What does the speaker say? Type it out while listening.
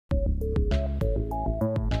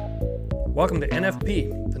Welcome to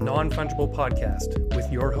NFP, the Non-Fungible Podcast,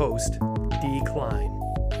 with your host, D. Klein.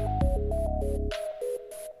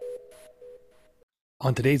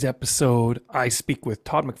 On today's episode, I speak with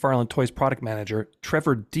Todd McFarlane Toys product manager,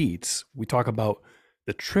 Trevor Dietz. We talk about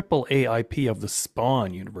the AAA IP of the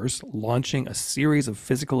Spawn universe launching a series of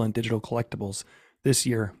physical and digital collectibles this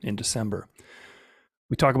year in December.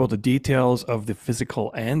 We talk about the details of the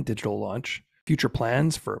physical and digital launch, future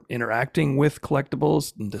plans for interacting with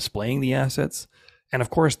collectibles and displaying the assets, and of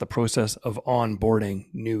course, the process of onboarding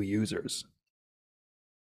new users.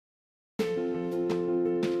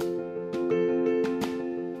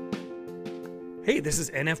 Hey, this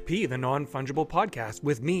is NFP, the Non-Fungible Podcast,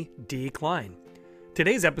 with me, D. Klein.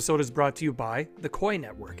 Today's episode is brought to you by the Koii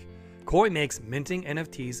Network. Koii makes minting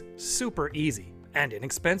NFTs super easy and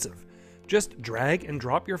inexpensive. Just drag and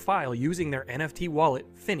drop your file using their NFT wallet,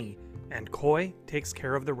 Finny, and Koii takes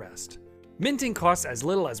care of the rest. Minting costs as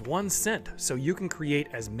little as 1 cent, so you can create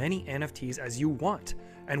as many NFTs as you want.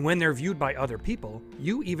 And when they're viewed by other people,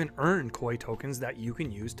 you even earn Koii tokens that you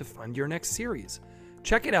can use to fund your next series.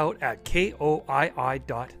 Check it out at koii.network.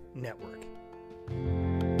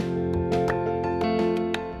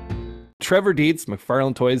 Trevor Dietz,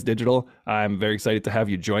 McFarlane Toys Digital. I'm very excited to have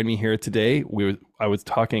you join me here today. I was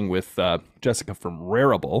talking with Jessica from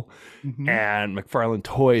Rarible, and McFarlane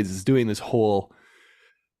Toys is doing this whole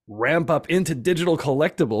ramp up into digital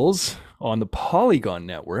collectibles on the Polygon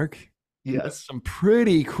network. Yes. Some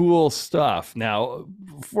pretty cool stuff. Now,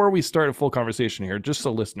 before we start a full conversation here, just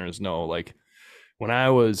so listeners know, like when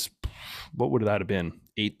I was, what would that have been?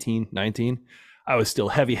 18, 19? I was still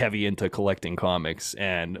heavy into collecting comics,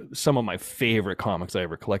 and some of my favorite comics I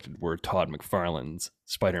ever collected were Todd McFarlane's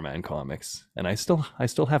Spider-Man comics, and I still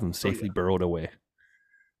have them safely burrowed away.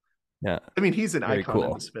 Yeah, I mean, he's an very icon cool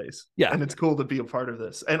in the space. Yeah, and it's cool to be a part of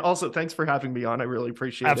this. And also, thanks for having me on. I really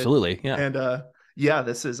appreciate it. Absolutely, yeah. And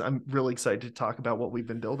I'm really excited to talk about what we've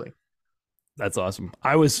been building. That's awesome.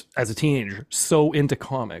 I was, as a teenager, so into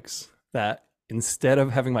comics that instead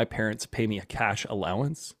of having my parents pay me a cash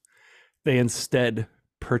allowance, they instead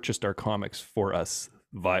purchased our comics for us.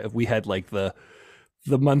 We had like the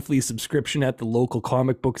monthly subscription at the local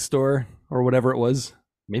comic book store or whatever it was.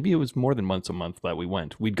 Maybe it was more than once a month that we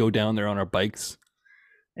went. We'd go down there on our bikes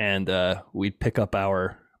and we'd pick up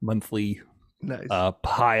our monthly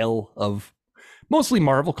pile of mostly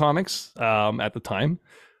Marvel comics at the time.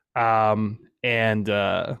 And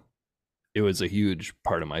it was a huge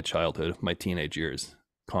part of my childhood, my teenage years,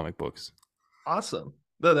 comic books. Awesome.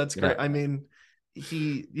 No, that's great. I mean,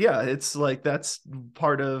 it's like that's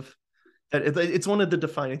part of it's one of the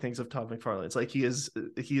defining things of Todd McFarlane. It's like he is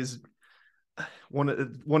one of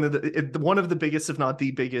the biggest, if not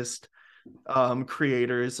the biggest,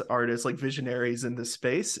 creators, artists, like visionaries in this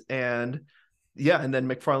space. And and then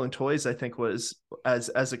McFarlane Toys, I think, was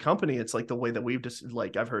as a company, it's like the way that we've just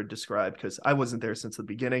like I've heard described, because I wasn't there since the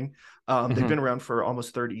beginning. They've been around for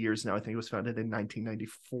almost 30 years now. I think it was founded in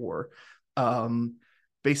 1994.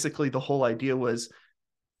 Basically the whole idea was,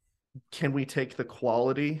 can we take the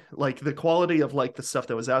quality of like the stuff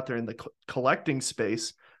that was out there in the collecting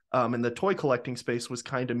space, and the toy collecting space was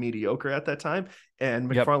kind of mediocre at that time, and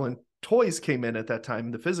McFarlane Toys came in at that time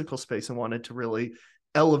in the physical space and wanted to really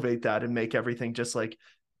elevate that and make everything just like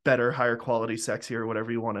better, higher quality, sexier,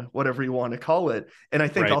 whatever you want to call it. And I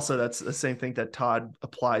think also that's the same thing that Todd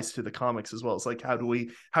applies to the comics as well. It's like, how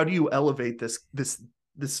do you elevate this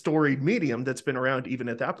storied medium that's been around even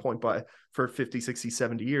at that point for 50, 60,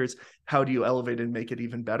 70 years? How do you elevate it and make it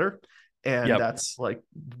even better? And that's like,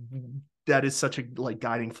 that is such a like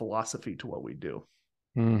guiding philosophy to what we do.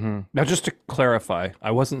 Now, just to clarify,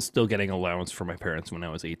 I wasn't still getting allowance from my parents when I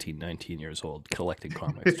was 18, 19 years old collecting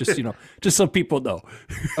comics. Just, just so people know.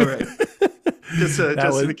 All right. Just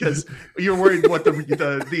because you're worried what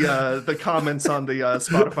the comments on the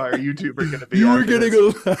Spotify or YouTube are going to be. You were getting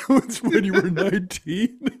allowance when you were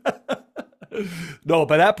 19. No,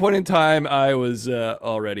 by that point in time, I was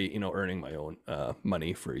already, earning my own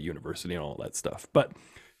money for university and all that stuff. But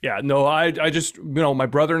yeah, no, I just, my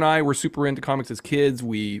brother and I were super into comics as kids.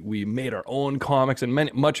 We made our own comics, and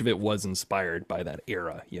much of it was inspired by that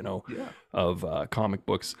era, of comic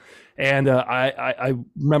books. And I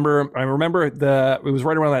remember that it was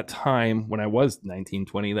right around that time when I was 19,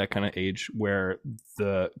 20, that kind of age, where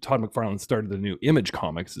the Todd McFarlane started the new Image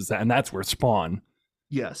Comics, and that's where Spawn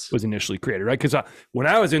was initially created, right? Because when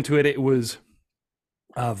I was into it, it was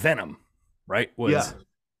Venom, right?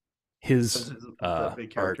 His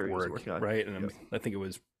artwork, right? And I think it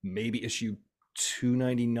was maybe issue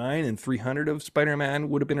 299 and 300 of Spider-Man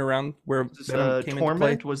would have been around where Venom came into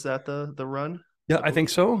play. Was that the run? Yeah, I think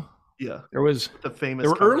so. Yeah, There was the famous there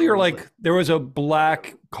were cover earlier where he's like there was a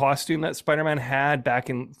black costume that Spider-Man had back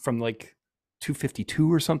in from like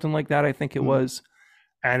 252 or something like that, I think it Mhm. was.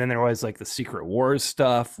 And then there was like the Secret Wars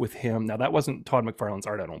stuff with him. Now that wasn't Todd McFarlane's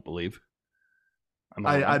art, I don't believe. Am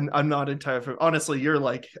I wrong? I'm not entirely honestly. You're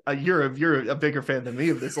like you're a bigger fan than me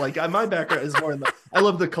of this. Like my background is more in the. I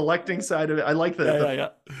love the collecting side of it. I like Yeah, yeah, yeah.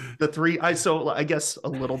 the three. I guess a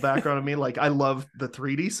little background on me. Like I love the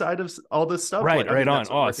 3D side of all this stuff. Right, Like I right mean on. that's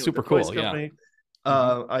what Oh, it's working with the super toys cool. Yeah. company.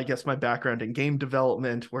 Hmm. I guess my background in game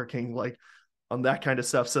development, working like on that kind of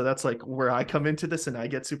stuff. So that's like where I come into this and I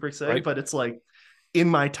get super excited. Right. But it's like in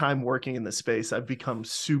my time working in the space, I've become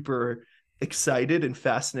super excited and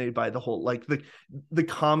fascinated by the whole like the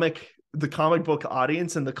comic book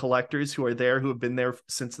audience and the collectors who are there who have been there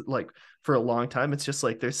since like for a long time. It's just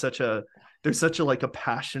like there's such a like a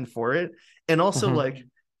passion for it. And also Hmm. like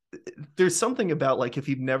there's something about like if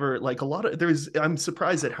you've never like a lot of there's I'm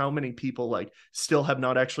surprised at how many people like still have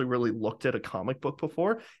not actually really looked at a comic book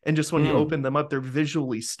before, and just when you Mm. open them up they're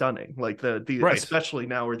visually stunning, like the Right. especially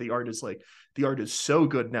now where the art is so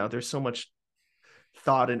good now, there's so much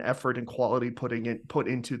thought and effort and quality put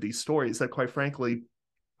into these stories that quite frankly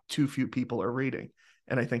too few people are reading.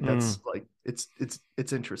 And I think Mm. that's like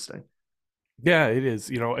it's interesting. Yeah, it is.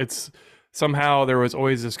 It's somehow there was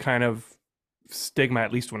always this kind of stigma,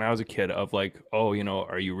 at least when I was a kid, of like, oh,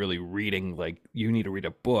 are you really reading? Like, you need to read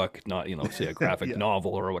a book, not, say a graphic Yeah,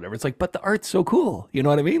 novel or whatever. It's like, but the art's so cool. You know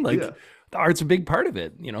what I mean? yeah. Like, the art's a big part of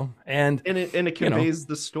it, and, And it you know, conveys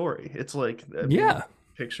the story. It's like, I mean, yeah,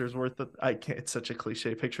 pictures worth I can't, it's such a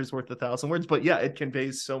cliche, pictures worth 1,000 words, but yeah, it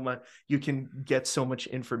conveys so much. You can get so much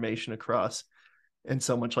information across and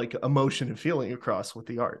so much like emotion and feeling across with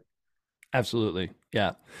the art. absolutely.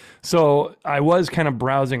 Yeah. So I was kind of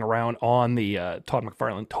browsing around on the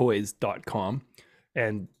toddmcfarlanetoys.com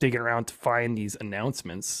and digging around to find these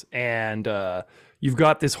announcements. And you've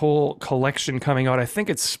got this whole collection coming out. I think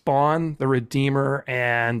it's Spawn, the Redeemer,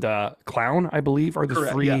 and Clown, I believe, are the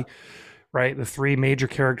Correct, yeah. three, right? The three major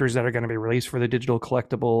characters that are going to be released for the digital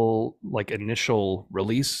collectible, like initial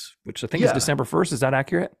release, which I think is Yeah, December 1st. Is that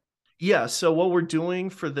accurate? yeah. So what we're doing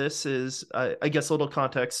for this is, I guess, a little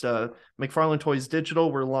context. McFarlane Toys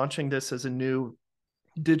Digital. We're launching this as a new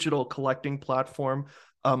digital collecting platform.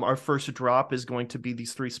 Our first drop is going to be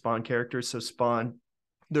these three Spawn characters. So Spawn,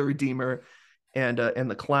 the Redeemer, and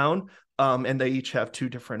the Clown. And they each have two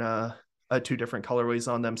different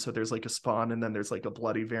colorways on them. So there's like a Spawn, and then there's like a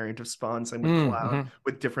bloody variant of Spawn, same with Clown, Mm-hmm.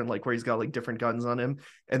 with different like where he's got like different guns on him.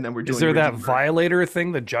 And then we're Is doing there that Redeemer. Violator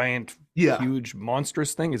thing, the giant, Yeah. huge,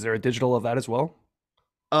 monstrous thing? Is there a digital of that as well?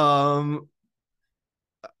 Um.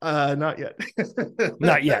 Not yet.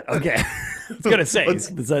 Not yet. Okay. I was gonna say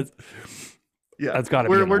Let's yeah, that's got to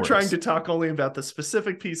be in the we're trying works. to talk only about the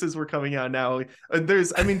specific pieces we're coming out now.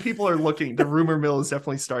 I mean, people are looking. The rumor mill is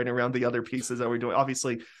definitely starting around the other pieces that we're doing.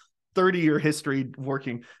 Obviously, 30-year history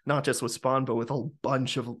working not just with Spawn, but with a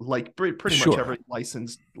bunch of like pretty much Sure. every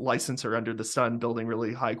licensor under the sun building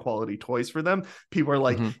really high quality toys for them. People are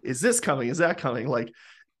like, Hmm. is this coming? Is that coming? Like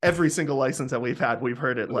every single license that we've had, we've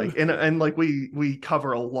heard it like, and like we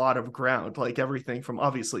cover a lot of ground, like everything from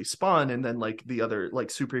obviously Spawn and then like the other like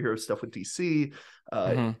superhero stuff with DC,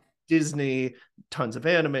 Hmm. Disney, tons of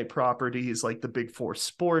anime properties, like the big four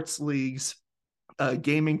sports leagues,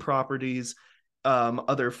 gaming properties,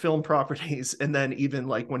 other film properties, and then even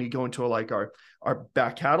like when you go into like our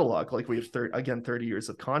back catalog, like we have 30 years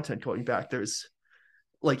of content going back. There's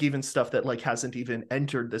like even stuff that like hasn't even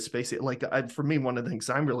entered this space. Like for me, one of the things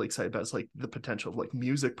I'm really excited about is like the potential of like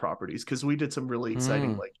music properties, because we did some really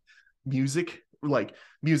exciting Mm. like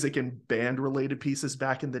music and band related pieces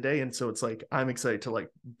back in the day. And so it's like I'm excited to like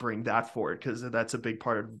bring that forward, because that's a big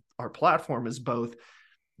part of our platform, is both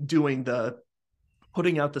doing the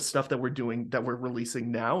putting out the stuff that we're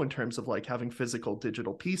releasing now in terms of like having physical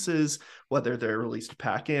digital pieces, whether they're released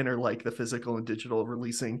pack in or like the physical and digital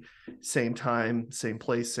releasing same time, same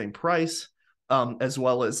place, same price, as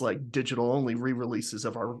well as like digital only re-releases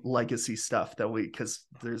of our legacy stuff because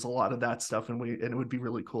there's a lot of that stuff, and it would be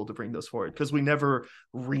really cool to bring those forward, because we never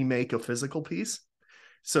remake a physical piece.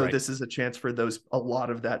 So Right. this is a chance for a lot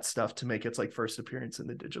of that stuff to make its like first appearance in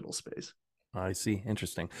the digital space. I see.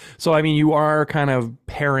 Interesting. So, I mean, you are kind of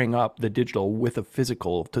pairing up the digital with a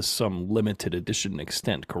physical to some limited edition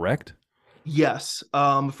extent, correct? Yes.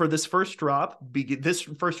 For this first drop, this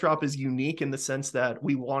first drop is unique in the sense that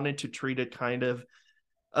we wanted to treat it kind of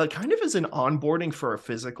as an onboarding for our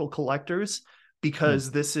physical collectors, Hmm.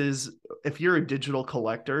 because this is if you're a digital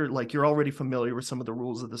collector, like you're already familiar with some of the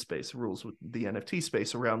rules of the space, rules with the NFT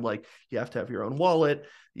space around, like you have to have your own wallet,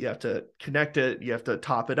 you have to connect it, you have to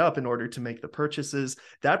top it up in order to make the purchases.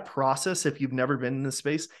 That process, if you've never been in the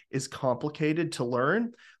space, is complicated to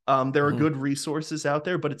learn. There are good resources out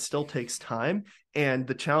there, but it still takes time. And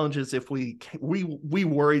the challenge is, if we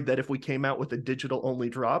worried that if we came out with a digital only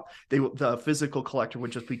drop, the physical collector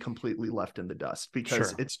would just be completely left in the dust,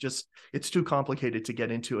 because it's too complicated to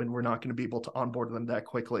get into, and we're not going to be able to onboard them that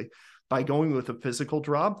quickly. By going with a physical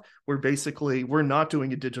drop, we're not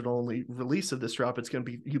doing a digital only release of this drop. It's going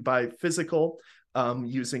to be, you buy physical,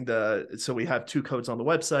 using so we have 2 codes on the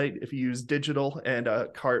website. If you use digital and a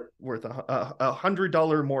cart worth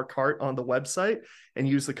 $100 more cart on the website and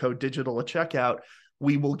use the code digital at checkout,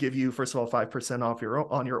 we will give you, first of all, 5% off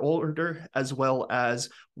on your order, as well as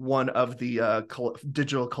one of the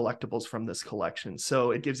digital collectibles from this collection.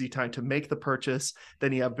 So it gives you time to make the purchase.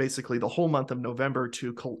 Then you have basically the whole month of November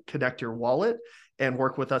to connect your wallet and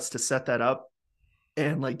work with us to set that up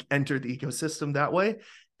and like enter the ecosystem that way.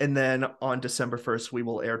 And then on December 1st, we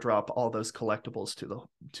will airdrop all those collectibles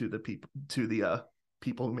to the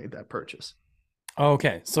people who made that purchase.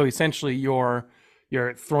 Okay, so essentially you're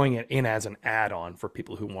throwing it in as an add-on for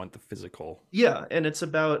people who want the physical. Yeah, and it's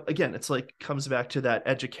about, again, it's like comes back to that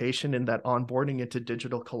education and that onboarding into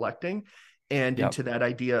digital collecting, and into that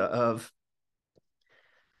idea of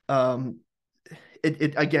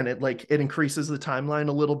it increases the timeline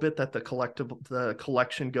a little bit that the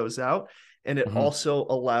collection goes out. And it also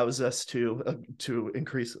allows us to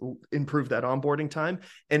improve that onboarding time.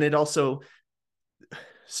 And it also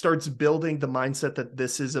starts building the mindset that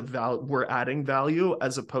this is we're adding value,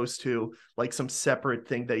 as opposed to like some separate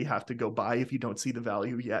thing that you have to go buy if you don't see the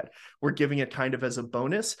value yet. We're giving it kind of as a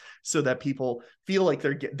bonus, so that people feel like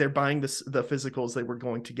they're buying the physicals they were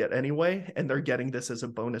going to get anyway, and they're getting this as a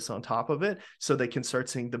bonus on top of it, so they can start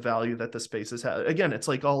seeing the value that the spaces have. Again, it's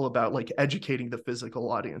like all about like educating the physical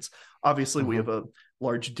audience. Obviously, we have a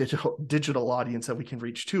large digital audience that we can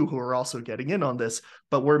reach too, who are also getting in on this,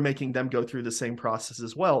 but we're making them go through the same process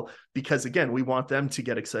as well, because again, we want them to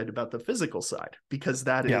get excited about the physical side, because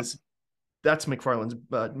that's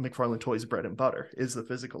McFarlane Toys bread and butter, is the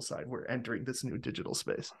physical side. We're entering this new digital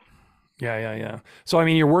space. Yeah. So I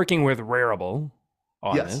mean, you're working with Rarible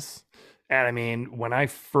on this, and I mean, when I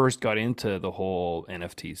first got into the whole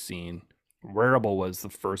NFT scene, Rarible was the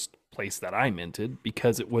first place that I minted,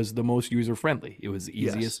 because it was the most user friendly. It was the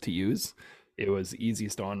easiest to use. It was the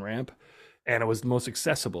easiest on ramp, and it was the most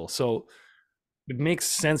accessible. So it makes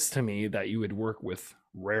sense to me that you would work with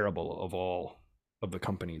Rarible of all of the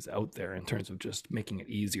companies out there, in terms of just making it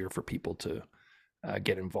easier for people to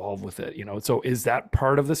get involved with it. So is that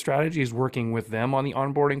part of the strategy, is working with them on the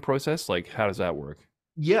onboarding process? Like, how does that work?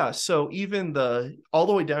 Yeah, so even all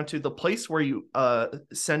the way down to the place where you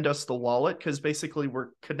send us the wallet, because basically we're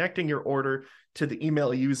connecting your order to the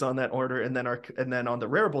email you use on that order, and then on the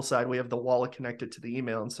Rarible side, we have the wallet connected to the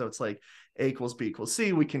email, and so it's like A equals B equals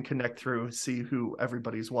C. We can connect through, see who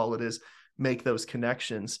everybody's wallet is, make those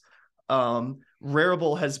connections.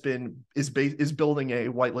 Rarible is building a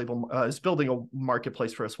white label, is building a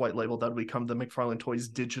marketplace for us, white label, that will become the McFarlane Toys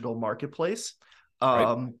digital marketplace.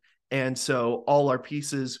 Right. And so all our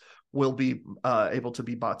pieces will be able to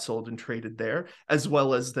be bought, sold, and traded there, as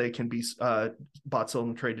well as they can be bought, sold,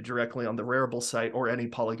 and traded directly on the Rarible site or any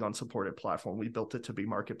Polygon supported platform. We built it to be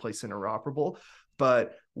marketplace interoperable,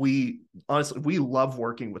 but we love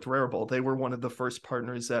working with Rarible. They were one of the first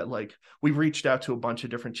partners that, like, we reached out to a bunch of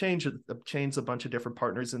different chains, a bunch of different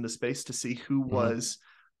partners in the space to see who was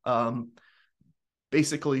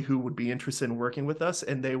basically who would be interested in working with us,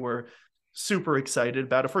 and they were super excited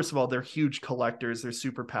about it. First of all, they're huge collectors. They're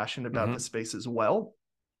super passionate about the space as well.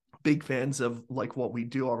 Big fans of like what we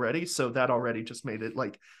do already. So that already just made it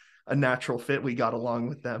like a natural fit. We got along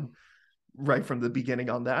with them right from the beginning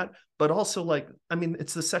on that. But also, like, I mean,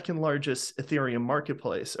 it's the second largest Ethereum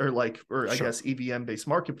marketplace, or I guess EVM based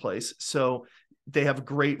marketplace. So they have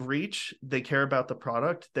great reach. They care about the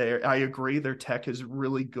product. I agree, their tech is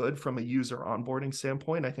really good from a user onboarding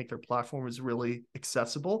standpoint. I think their platform is really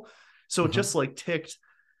accessible. So it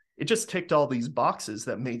just ticked all these boxes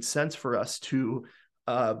that made sense for us to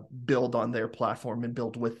build on their platform and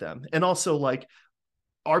build with them. And also, like,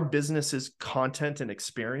 our business is content and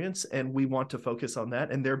experience, and we want to focus on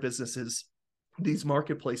that. And their business is these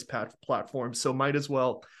marketplace platforms. So might as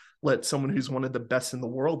well let someone who's one of the best in the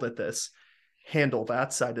world at this handle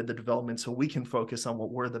that side of the development, so we can focus on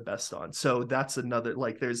what we're the best on. So that's another,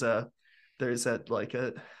 like, there's a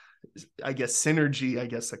I guess synergy, I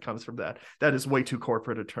guess that comes from that. That is way too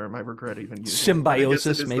corporate a term. I regret even using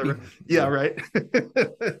symbiosis, maybe. Yeah, right.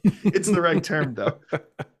 It's the right term though.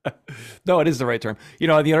 No, it is the right term. You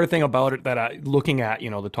know, the other thing about it that looking at, you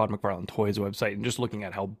know, the Todd McFarlane Toys website and just looking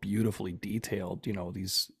at how beautifully detailed, you know,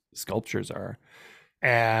 these sculptures are.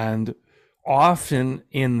 And often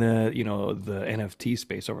in the, you know, the NFT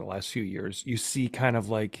space over the last few years, you see kind of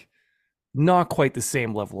like not quite the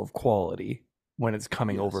same level of quality when it's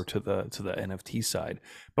coming over to the NFT side.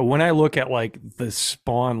 But when I look at like the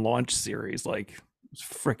Spawn launch series, like it's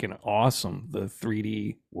freaking awesome. The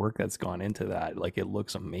 3D work that's gone into that, like it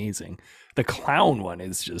looks amazing. The clown one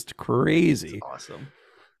is just crazy. It's awesome.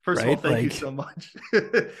 First of all, thank you so much.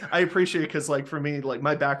 I appreciate it because like for me, like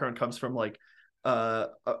my background comes from like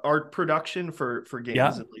art production for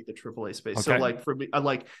games in like the AAA space. Okay. So like for me, I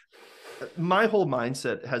like my whole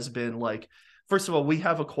mindset has been like, first of all, we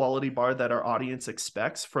have a quality bar that our audience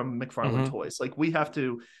expects from McFarlane Toys. Like we have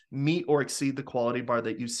to meet or exceed the quality bar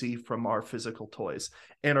that you see from our physical toys.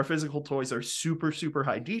 And our physical toys are super, super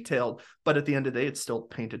high detailed, but at the end of the day, it's still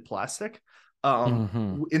painted plastic.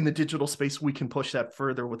 In the digital space, we can push that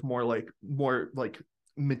further with more like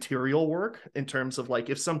material work in terms of like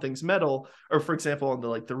if something's metal, or for example, on the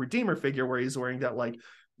like the Redeemer figure where he's wearing that like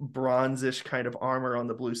bronzish kind of armor on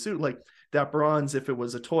the blue suit, like that bronze, if it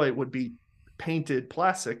was a toy, it would be painted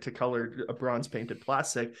plastic to color a bronze painted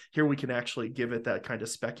plastic. Here we can actually give it that kind of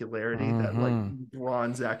specularity that like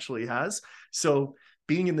bronze actually has. So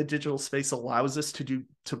being in the digital space allows us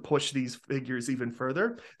to push these figures even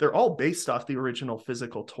further. They're all based off the original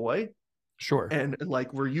physical toy. Sure. And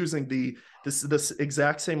like we're using this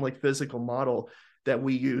exact same like physical model that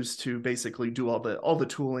we use to basically do all the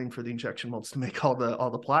tooling for the injection molds to make all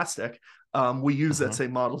the plastic. We use that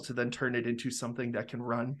same model to then turn it into something that can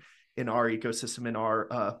run in our ecosystem, in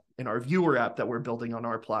our viewer app that we're building on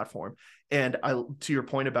our platform. And to your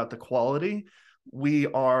point about the quality, we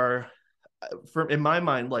are, in my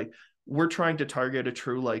mind, like we're trying to target a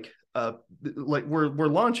true like we're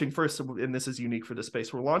launching first, and this is unique for the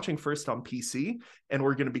space. We're launching first on PC, and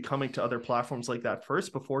we're going to be coming to other platforms like that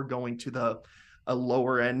first before going to the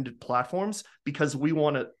lower end platforms, because we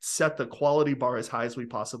want to set the quality bar as high as we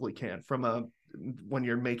possibly can. When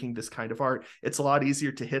you're making this kind of art, it's a lot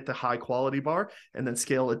easier to hit the high quality bar and then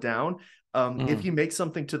scale it down. If you make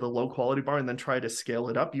something to the low quality bar and then try to scale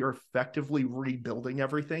it up, you're effectively rebuilding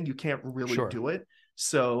everything. You can't really do it.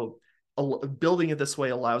 So building it this way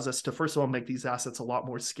allows us to, first of all, make these assets a lot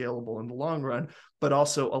more scalable in the long run, but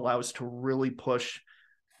also allow us to really push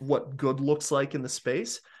what good looks like in the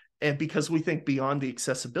space. And because we think beyond the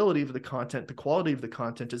accessibility of the content, the quality of the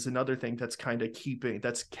content is another thing that's kind of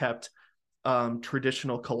kept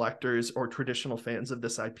traditional collectors or traditional fans of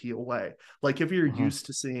this IP away. Like if you're used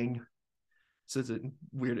to seeing, so it's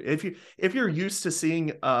weird, if you're used to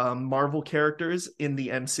seeing Marvel characters in the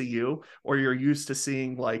MCU, or you're used to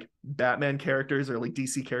seeing like Batman characters or like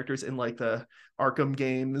DC characters in like the Arkham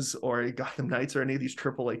games or Gotham Knights or any of these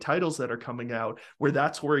AAA titles that are coming out, where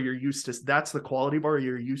that's you're used to, that's the quality bar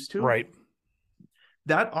you're used to, right?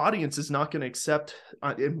 That audience is not going to accept,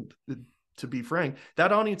 to be frank,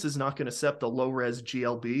 that audience is not going to accept a low-res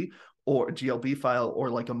GLB or GLB file or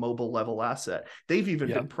like a mobile level asset. They've even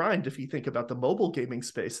been primed, if you think about the mobile gaming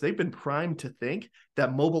space, they've been primed to think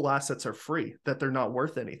that mobile assets are free, that they're not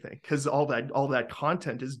worth anything, because all that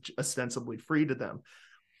content is ostensibly free to them.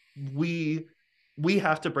 We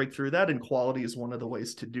have to break through that, and quality is one of the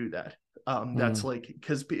ways to do that. That's like,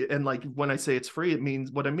 because, and like when I say it's free, it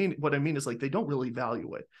means what I mean is like they don't really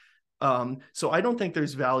value it. So I don't think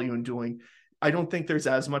there's value in doing, I don't think there's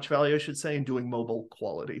as much value, I should say, in doing mobile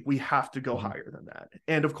quality. We have to go higher than that.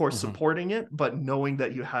 And of course, supporting it, but knowing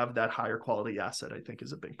that you have that higher quality asset, I think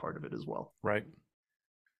is a big part of it as well. Right.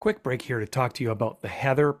 Quick break here to talk to you about the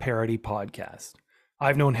Heather Parody Podcast.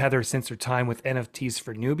 I've known Heather since her time with NFTs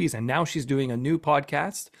for Newbies, and now she's doing a new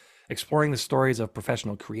podcast exploring the stories of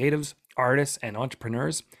professional creatives, artists, and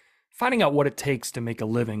entrepreneurs, finding out what it takes to make a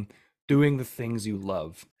living doing the things you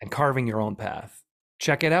love and carving your own path.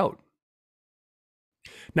 Check it out.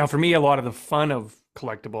 Now, for me, a lot of the fun of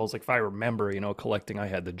collectibles, like if I remember, collecting, I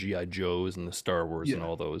had the G.I. Joes and the Star Wars and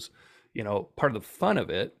all those, part of the fun of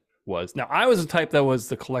it was, now I was the type that was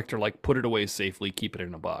the collector, like put it away safely, keep it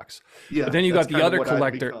in a box. Yeah, but then you got the other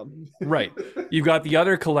collector, right? You've got the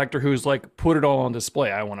other collector who's like, put it all on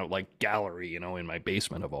display. I want to like gallery, in my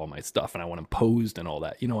basement of all my stuff, and I want them posed and all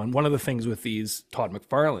that, and one of the things with these Todd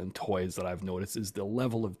McFarlane toys that I've noticed is the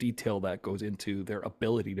level of detail that goes into their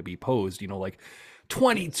ability to be posed, like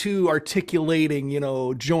 22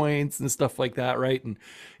 articulating, joints and stuff like that, right? And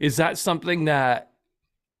is that something that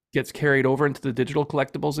gets carried over into the digital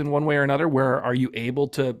collectibles in one way or another? Where are you able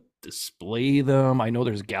to display them? I know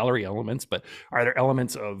there's gallery elements, but are there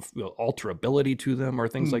elements of alterability to them or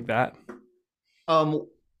things like that? Um,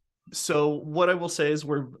 so what I will say is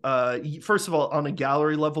we're first of all, on a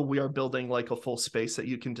gallery level, we are building like a full space that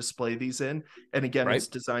you can display these in. And again, Right. it's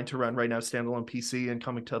designed to run right now standalone PC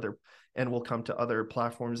and will come to other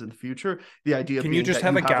platforms in the future. The idea Can you being just that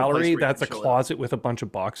have you a have a place gallery where you that's can a chill out. closet with a bunch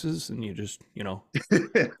of boxes and you just,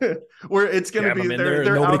 Where it's going to jam be them in there and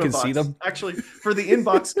they're nobody out of can see box. them? Actually, for the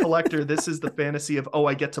inbox collector, this is the fantasy of, oh,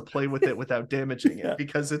 I get to play with it without damaging it Yeah.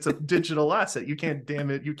 because it's a digital asset. You can't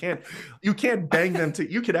damage, you can't bang them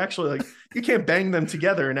to, you could actually like, you can't bang them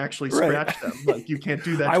together and actually Right. scratch them. Like you can't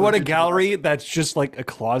do that. I to want a digital gallery asset. that's just like a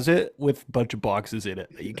closet with a bunch of boxes in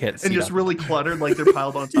it that you can't see. And just nothing. really cluttered, like they're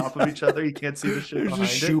piled on top of each other. You can't see the shit There's behind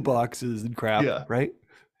just it. shoe boxes and crap, Yeah. right?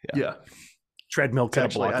 Yeah. Treadmill It's kind of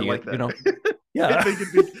actually, I blocking like it, that. Yeah. I think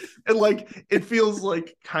it'd be, and like it feels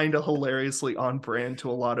like kind of hilariously on brand to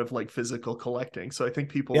a lot of like physical collecting. So I think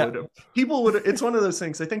people would it's one of those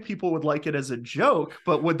things. I think people would like it as a joke,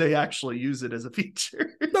 but would they actually use it as a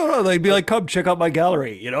feature? No, they'd be like, come check out my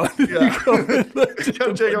gallery, Yeah. Come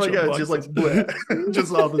Check out my guys, just like bleh.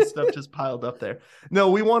 Just all this stuff just piled up there. No,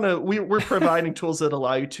 we're providing tools that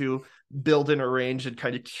allow you to build and arrange and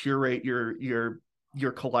kind of curate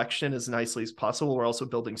your collection as nicely as possible. We're also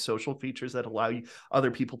building social features that allow you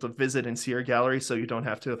other people to visit and see your gallery, so you don't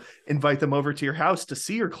have to invite them over to your house to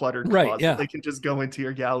see your cluttered Right, closet. yeah. They can just go into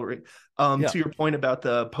your gallery. Yeah. To your point about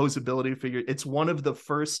the posability figure, it's one of the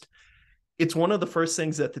first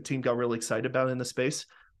things that the team got really excited about in the space.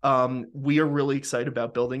 We are really excited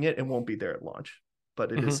about building it and won't be there at launch,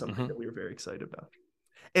 but it is something that we are very excited about.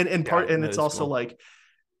 And it's also cool. Like,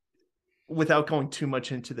 without going too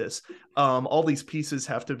much into this, all these pieces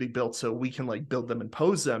have to be built so we can like build them and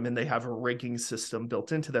pose them, and they have a rigging system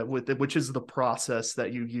built into that with it, which is the process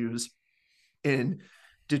that you use in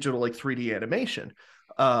digital like 3D animation,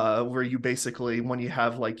 where you basically, when you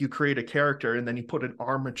have like, you create a character and then you put an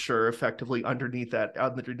armature effectively underneath that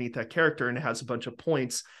character, and it has a bunch of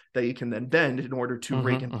points that you can then bend in order to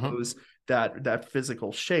rig and pose that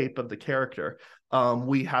physical shape of the character.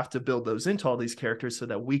 We have to build those into all these characters so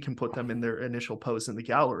that we can put them in their initial pose in the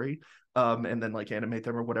gallery, and then like animate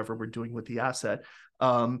them or whatever we're doing with the asset,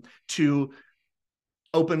 to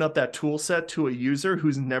open up that tool set to a user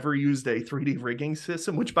who's never used a 3D rigging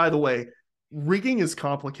system, which, by the way, rigging is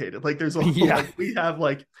complicated. Like there's a whole, like we have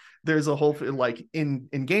like, there's a whole, like in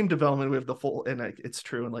game development, we have the full, and it's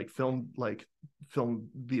true in like film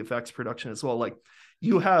VFX production as well. Like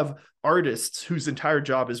you have artists whose entire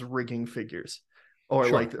job is rigging figures, or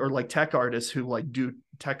like tech artists who like do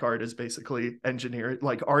tech art is basically engineer,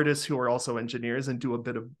 like artists who are also engineers and do a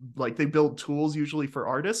bit of like, they build tools usually for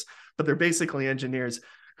artists, but they're basically engineers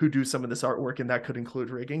who do some of this artwork, and that could include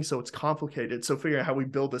rigging. So it's complicated. So figuring out how we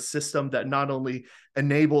build a system that not only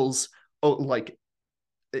enables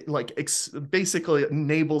basically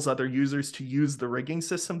enables other users to use the rigging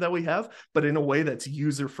system that we have, but in a way that's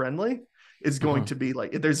user friendly, is going to be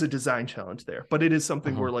like, there's a design challenge there, but it is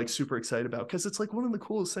something we're like super excited about, because it's like one of the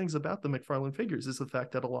coolest things about the McFarlane figures is the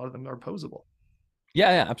fact that a lot of them are posable.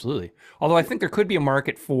 Yeah, absolutely. Although I think there could be a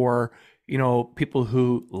market for, people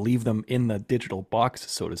who leave them in the digital box,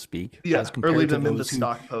 so to speak. Yeah, or leave them in the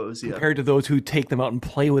stock pose. Yeah. Compared to those who take them out and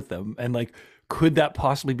play with them. And like, could that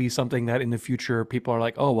possibly be something that in the future people are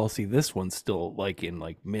like, oh, well, see, this one's still like in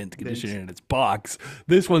like mint condition in its box.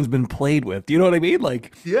 This one's been played with. Do you know what I mean?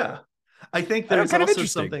 Like, yeah. I think there's also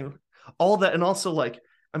something, all that, and also like,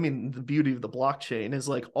 I mean, the beauty of the blockchain is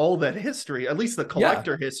like all that history, at least the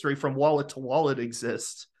collector history from wallet to wallet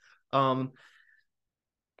exists.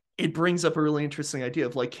 It brings up a really interesting idea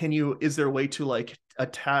of like, is there a way to like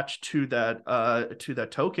attach to that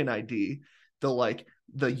token ID,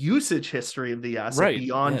 the usage history of the asset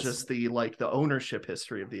beyond just the ownership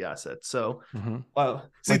history of the asset. So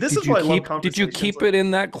see, this is why I love conversations. Did you keep it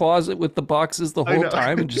in that closet with the boxes the whole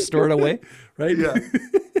time and just store it away? Right. Yeah.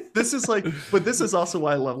 This is also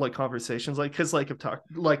why I love like conversations, like, because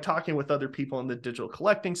like talking with other people in the digital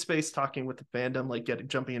collecting space, talking with the fandom, like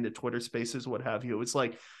jumping into Twitter spaces, what have you. It's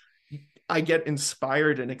like I get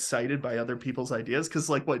inspired and excited by other people's ideas, because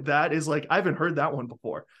like what that is, like I haven't heard that one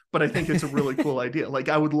before, but I think it's a really cool idea. Like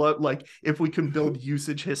I would love, like, if we can build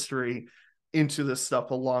usage history into this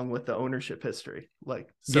stuff along with the ownership history, like,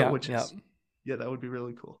 so that would be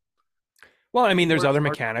really cool. Well, I mean, there's other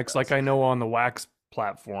mechanics, like I know on the Wax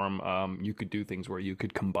platform, you could do things where you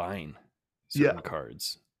could combine certain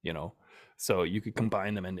cards, so you could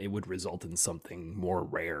combine them and it would result in something more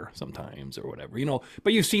rare sometimes or whatever,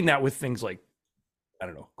 but you've seen that with things like I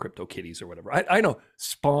don't know, crypto kitties or whatever. I know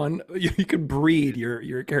spawn. You can breed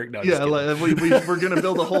your character. No, Yeah, like we're gonna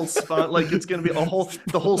build a whole spawn. Like it's gonna be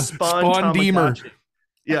the whole spawn Deemer. Tamagotchi.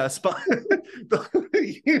 Yeah, spawn.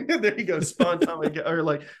 There you go, spawn Tamagotchi, or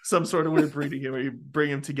like some sort of weird breeding game where you bring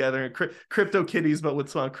them together and crypto kitties, but with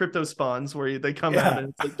spawn crypto spawns where they come out and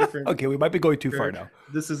it's like different. Okay, we might be going too far now.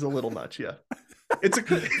 This is a little much, yeah. It's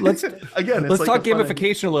a let's again. Let's talk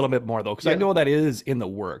gamification a little bit more though, because I know that is in the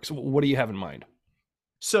works. What do you have in mind?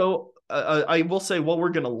 So I will say what we're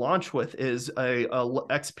going to launch with is a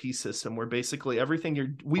XP system where basically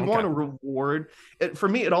everything we want to reward. For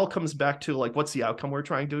me, it all comes back to like, what's the outcome we're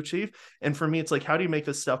trying to achieve? And for me, it's like, how do you make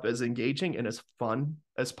this stuff as engaging and as fun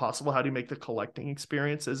as possible? How do you make the collecting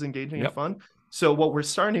experience as engaging and fun? So what we're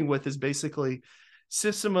starting with is basically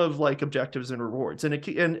system of like objectives and rewards, and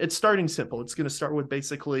it's starting simple. It's going to start with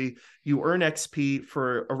basically you earn XP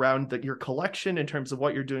for around your collection in terms of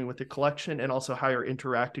what you're doing with the collection, and also how you're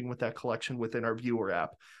interacting with that collection within our viewer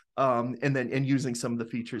app, and using some of the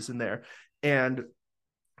features in there. And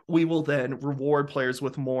we will then reward players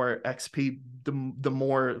with more XP. The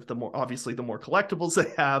more obviously the more collectibles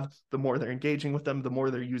they have, the more they're engaging with them, the more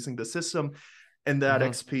they're using the system, and that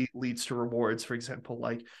XP leads to rewards. For example,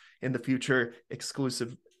 like in the future,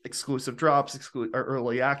 exclusive drops, or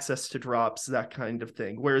early access to drops, that kind of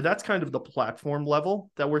thing, where that's kind of the platform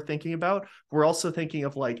level that we're thinking about. We're also thinking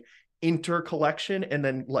of like inter-collection and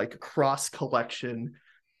then like cross-collection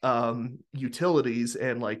utilities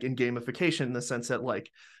and like in gamification, in the sense that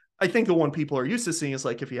like, I think the one people are used to seeing is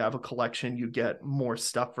like, if you have a collection, you get more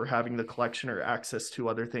stuff for having the collection or access to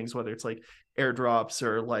other things, whether it's like airdrops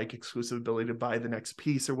or like exclusive ability to buy the next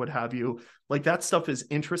piece or what have you. Like that stuff is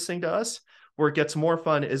interesting to us. Where it gets more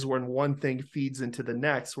fun is when one thing feeds into the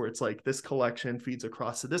next, where it's like this collection feeds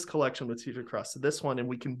across to this collection, which feeds across to this one. And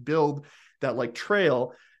we can build that like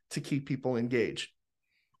trail to keep people engaged.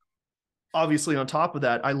 Obviously, on top of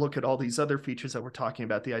that, I look at all these other features that we're talking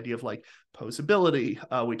about, the idea of like posability.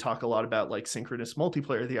 We talk a lot about like synchronous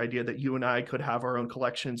multiplayer, the idea that you and I could have our own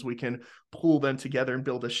collections. We can pool them together and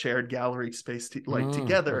build a shared gallery space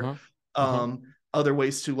together. Other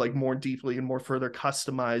ways to like more deeply and more further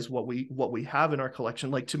customize what we have in our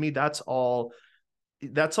collection. Like to me, that's all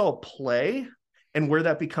play. And where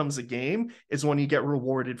that becomes a game is when you get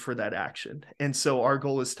rewarded for that action. And so our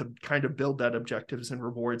goal is to kind of build that objectives and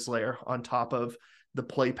rewards layer on top of the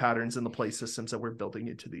play patterns and the play systems that we're building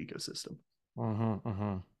into the ecosystem.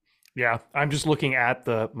 Yeah, I'm just looking at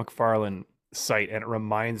the McFarlane site, and it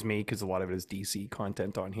reminds me, because a lot of it is DC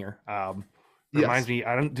content on here. Reminds me,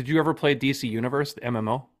 did you ever play DC Universe, the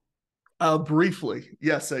MMO? Briefly,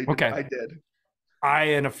 yes, I did. I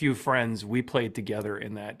and a few friends, we played together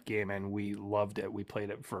in that game and we loved it. We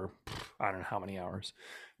played it for I don't know how many hours.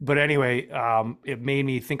 But anyway, it made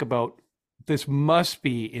me think about, this must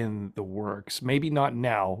be in the works. Maybe not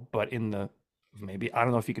now, but maybe, I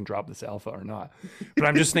don't know if you can drop this alpha or not. But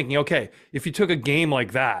I'm just thinking, okay, if you took a game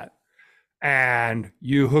like that and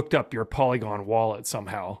you hooked up your Polygon wallet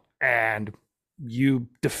somehow and you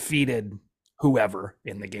defeated whoever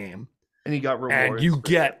in the game, and you got rewards, and you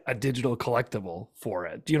get a digital collectible for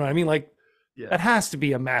it. Do you know what I mean? Like, that has to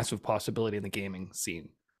be a massive possibility in the gaming scene.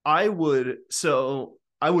 I would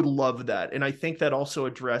love that. And I think that also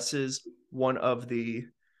addresses one of the,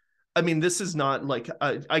 I mean, this is not like,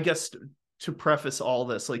 I guess to preface all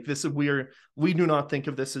this, like this is, we do not think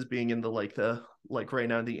of this as being in the, like right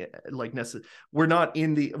now, we're not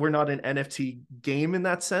an NFT game in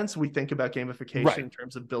that sense. We think about gamification in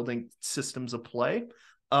terms of building systems of play.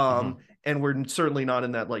 And we're certainly not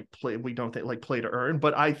in that like play. We don't think like play to earn,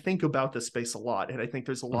 but I think about this space a lot. And I think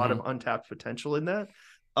there's a lot of untapped potential in that.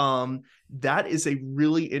 That is a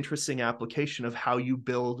really interesting application of how you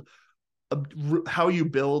build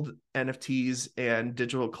NFTs and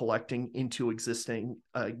digital collecting into existing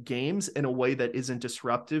games in a way that isn't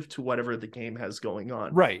disruptive to whatever the game has going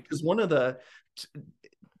on. Right. Because one of the,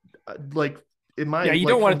 you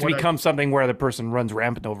don't want it to become something where the person runs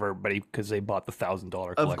rampant over everybody because they bought the $1,000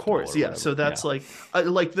 collectible. Of course, yeah. So that's like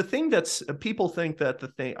the thing that's, people think that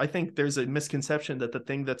I think there's a misconception that the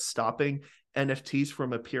thing that's stopping NFTs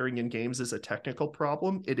from appearing in games is a technical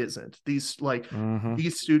problem. It isn't. These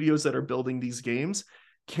these studios that are building these games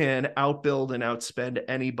can outbuild and outspend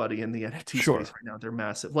anybody in the NFT space right now. They're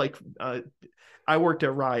massive. Like I worked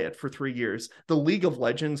at Riot for 3 years. The League of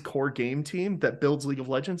Legends core game team that builds League of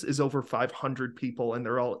Legends is over 500 people, and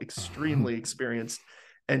they're all extremely experienced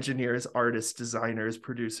engineers, artists, designers,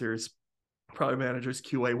 producers. product managers,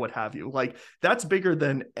 QA, what have you. Like that's bigger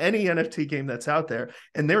than any NFT game that's out there.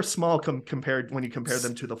 And they're small compared when you compare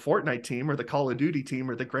them to the Fortnite team or the Call of Duty team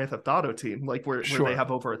or the Grand Theft Auto team, like where they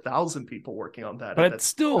have over 1,000 people working on that. But it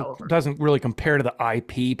still doesn't really compare to the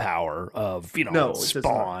IP power of, you know,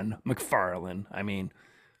 Spawn, McFarlane. I mean,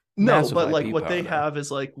 no, but like what they have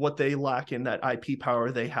is like what they lack in that IP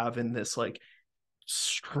power, they have in this like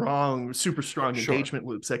super strong engagement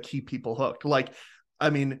loops that keep people hooked. Like, I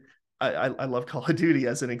mean, I love Call of Duty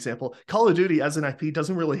as an example. Call of Duty as an IP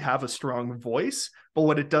doesn't really have a strong voice, but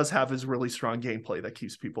what it does have is really strong gameplay that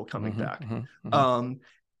keeps people coming back.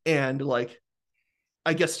 And like,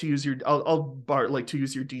 I guess to use your, to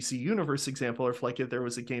use your DC Universe example, or if there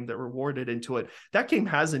was a game that rewarded into it, that game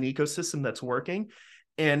has an ecosystem that's working,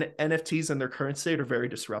 and NFTs in their current state are very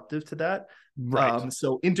disruptive to that. Right.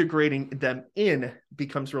 So integrating them in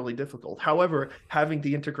becomes really difficult. However, having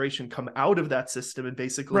the integration come out of that system and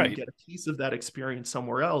basically get a piece of that experience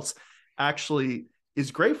somewhere else actually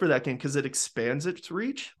is great for that game because it expands its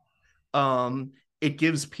reach. It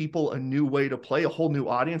gives people a new way to play, a whole new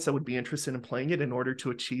audience that would be interested in playing it in order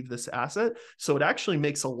to achieve this asset. So it actually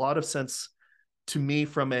makes a lot of sense to me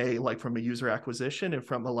from a user acquisition and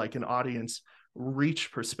from an audience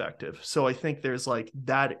reach perspective. So I think there's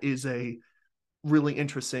that is a really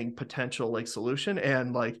interesting potential solution.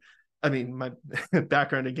 And I mean, my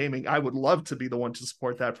background in gaming, I would love to be the one to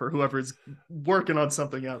support that for whoever's working on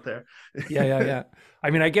something out there. Yeah. I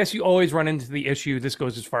mean, I guess you always run into the issue. This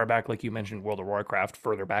goes as far back, like you mentioned, World of Warcraft,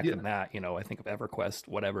 further back than that, I think of EverQuest,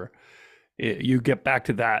 whatever. You get back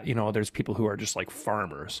to that, there's people who are just like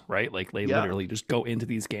farmers, right? Like they literally just go into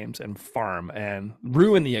these games and farm and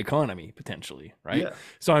ruin the economy potentially, right? Yeah.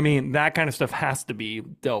 So, I mean, that kind of stuff has to be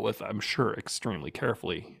dealt with, I'm sure, extremely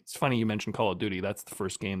carefully. It's funny you mentioned Call of Duty. That's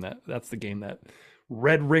the game that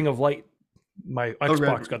Red Ring of Light, my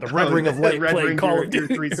Xbox got the Red Ring of Light playing Call of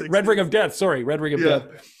Duty. Red Ring of Death, Red Ring of Death.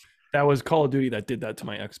 That was Call of Duty that did that to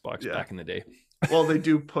my Xbox back in the day. Well, they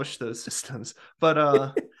do push those systems, but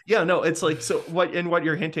it's so what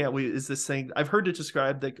you're hinting at is this thing I've heard it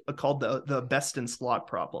described called the best in slot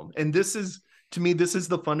problem. And this is, to me, this is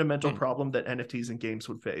the fundamental problem that NFTs and games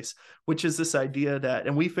would face, which is this idea that,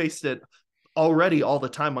 and we faced it already all the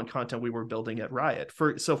time on content we were building at Riot. For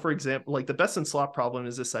example, the best in slot problem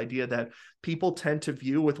is this idea that people tend to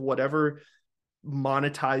view with whatever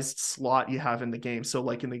monetized slot you have in the game. So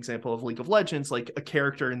in the example of League of Legends, a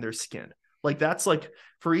character in their skin. That's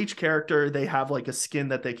for each character, they have a skin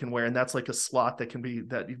that they can wear. And that's a slot that can be,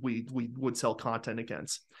 that we would sell content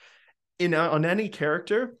against. On any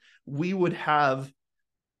character, we would have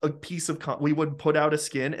a piece of, we would put out a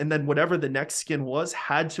skin, and then whatever the next skin was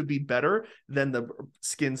had to be better than the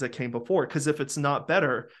skins that came before. Because if it's not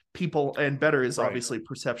better, better is obviously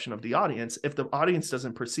perception of the audience. If the audience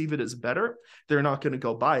doesn't perceive it as better, they're not going to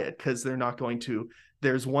go buy it, because they're not going to,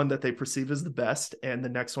 there's one that they perceive as the best, and the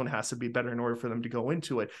next one has to be better in order for them to go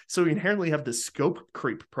into it. So we inherently have this scope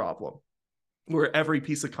creep problem, where every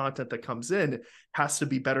piece of content that comes in has to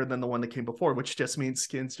be better than the one that came before, which just means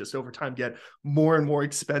skins just over time get more and more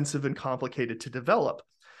expensive and complicated to develop.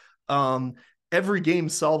 Every game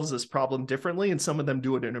solves this problem differently, and some of them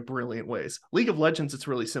do it in a brilliant ways. League of Legends, it's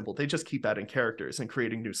really simple. They just keep adding characters and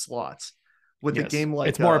creating new slots. With a game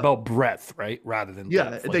it's more about breadth, right? Rather than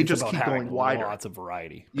depth. They just keep going wider. Lots of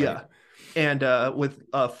variety. Right? Yeah. And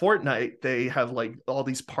with Fortnite, they have all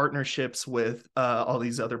these partnerships with all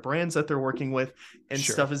these other brands that they're working with, and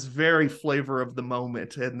stuff is very flavor of the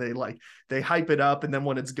moment. And they hype it up, and then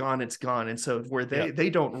when it's gone, it's gone. And so where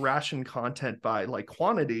they don't ration content by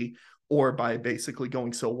quantity, or by basically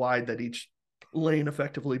going so wide that each lane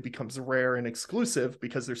effectively becomes rare and exclusive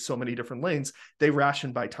because there's so many different lanes, they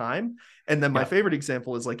ration by time. And then my favorite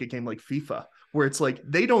example is a game like FIFA, where it's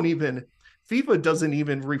FIFA doesn't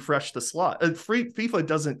even refresh the slot. FIFA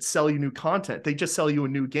doesn't sell you new content. They just sell you a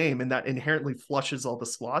new game, and that inherently flushes all the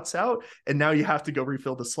slots out. And now you have to go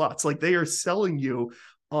refill the slots. They are selling you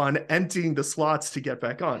on emptying the slots to get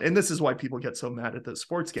back on. And this is why people get so mad at the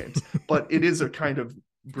sports games, but it is a kind of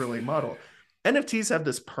brilliant model. NFTs have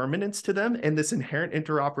this permanence to them and this inherent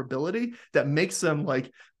interoperability that makes them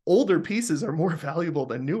older pieces are more valuable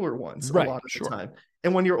than newer ones a lot of the time.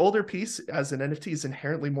 And when your older piece as an NFT is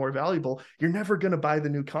inherently more valuable, you're never going to buy the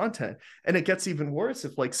new content. And it gets even worse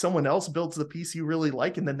if someone else builds the piece you really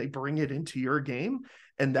like, and then they bring it into your game,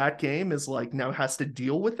 and that game is now has to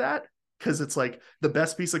deal with that, because it's the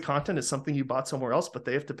best piece of content is something you bought somewhere else, but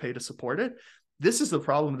they have to pay to support it. This is the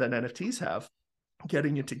problem that NFTs have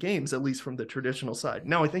getting into games, at least from the traditional side.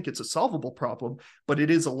 Now, I think it's a solvable problem, but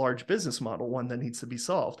it is a large business model, one that needs to be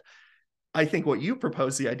solved. I think what you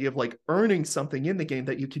propose, the idea of like earning something in the game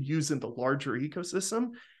that you could use in the larger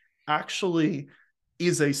ecosystem, actually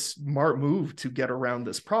is a smart move to get around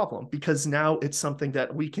this problem, because now it's something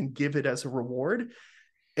that we can give it as a reward,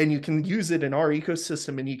 and you can use it in our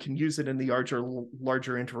ecosystem and you can use it in the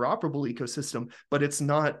larger interoperable ecosystem, but it's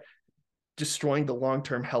not destroying the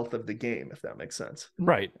long-term health of the game, if that makes sense.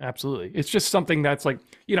 Right, absolutely. It's just something that's like,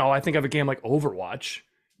 I think of a game like Overwatch,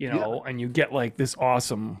 and you get like this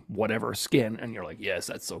awesome whatever skin, and you're like, yes,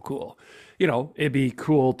 that's so cool. It'd be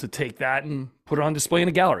cool to take that and put it on display in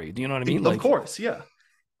a gallery. Do you know what I mean? Of course, yeah.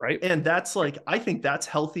 Right. And that's like, I think that's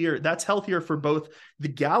healthier. That's healthier for both the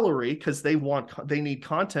gallery, because they need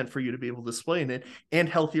content for you to be able to display in it, and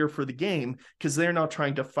healthier for the game because they're not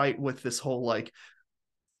trying to fight with this whole like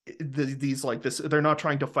they're not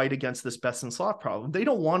trying to fight against this best in slot problem. They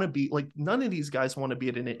don't want to be like, none of these guys want to be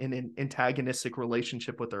in an antagonistic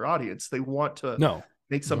relationship with their audience. They want to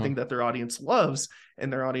make something that their audience loves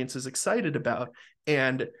and their audience is excited about.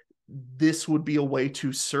 And this would be a way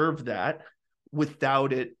to serve that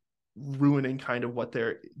without it ruining kind of what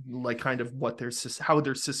how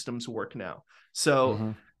their systems work now.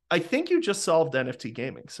 So I think you just solved NFT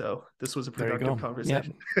gaming. So this was a productive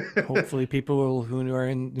conversation. Yeah. Hopefully people who are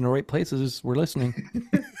in the right places were listening.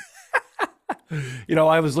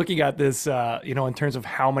 I was looking at this, in terms of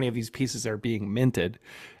how many of these pieces are being minted,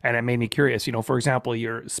 and it made me curious. For example,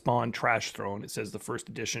 your Spawn Trash Throne, it says the first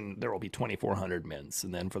edition, there will be 2,400 mints.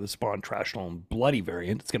 And then for the Spawn Trash Throne Bloody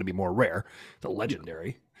variant, it's going to be more rare, the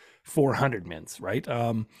legendary, 400 mints, right?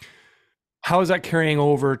 How is that carrying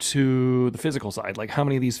over to the physical side? Like, how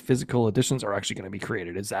many of these physical editions are actually going to be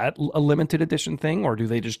created? Is that a limited edition thing, or do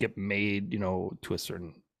they just get made, to a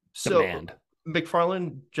certain demand?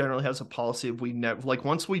 McFarlane generally has a policy of we never, like,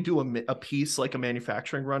 once we do a piece, like a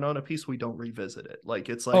manufacturing run on a piece, we don't revisit it. Like,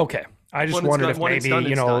 it's like, okay. I just wondered if maybe,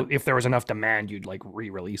 if there was enough demand, you'd like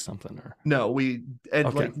re-release something, or no,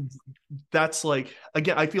 like, that's like,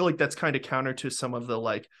 again, I feel like that's kind of counter to some of the,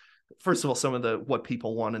 like, first of all, some of the what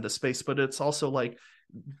people want in the space, but it's also like,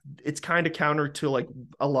 it's kind of counter to like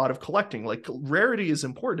a lot of collecting. Like, rarity is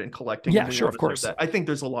important in collecting. Yeah, sure, of course. I think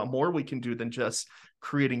there's a lot more we can do than just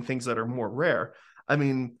creating things that are more rare. I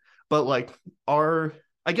mean, but like I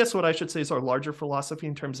guess what I should say is our larger philosophy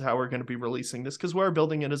in terms of how we're going to be releasing this, because we're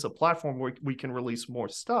building it as a platform where we can release more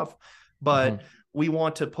stuff, but we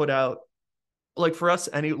want to put out, like, for us,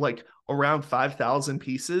 around 5,000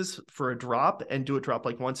 pieces for a drop, and do a drop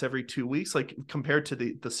like once every 2 weeks, like, compared to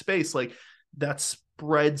the space, like, that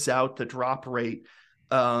spreads out the drop rate,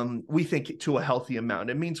 we think, to a healthy amount.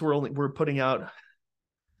 It means we're putting out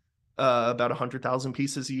about 100,000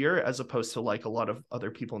 pieces a year, as opposed to like a lot of other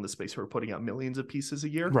people in the space who are putting out millions of pieces a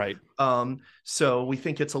year. Right. So we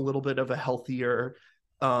think it's a little bit of a healthier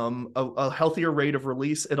rate of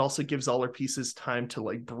release. It also gives all our pieces time to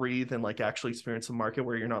like breathe and like actually experience the market,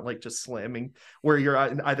 where you're not like just slamming, where you're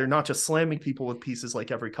either not just slamming people with pieces like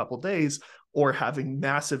every couple days, or having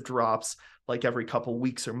massive drops like every couple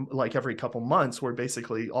weeks or like every couple months, where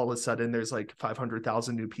basically all of a sudden there's like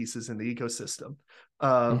 500,000 new pieces in the ecosystem.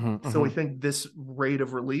 So we think this rate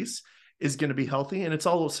of release is going to be healthy, and it's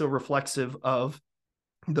also reflexive of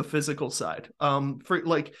the physical side. For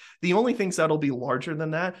like, the only things that'll be larger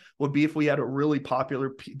than that would be if we had a really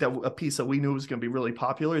popular a piece that we knew was going to be really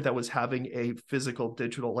popular, that was having a physical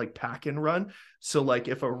digital like pack and run. So like,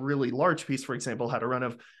 if a really large piece, for example, had a run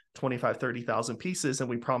of 25,000-30,000 pieces, and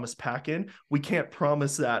we promised pack in, we can't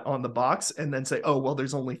promise that on the box and then say, oh well,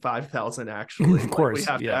 there's only 5,000 actually. Of course, we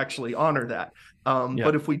have to actually honor that.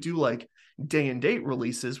 But if we do like day and date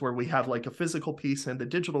releases, where we have like a physical piece and the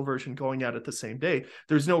digital version going out at the same day,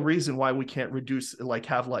 there's no reason why we can't reduce, like,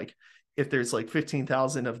 have like, if there's like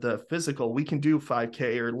 15,000 of the physical, we can do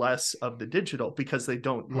 5K or less of the digital, because they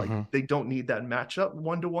don't they don't need that matchup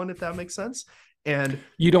 1-to-1, if that makes sense. And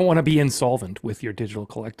you don't want to be insolvent with your digital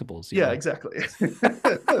collectibles. Yeah, exactly.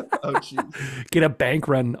 Oh, geez. Get a bank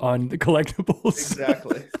run on the collectibles.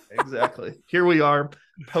 Exactly. Here we are,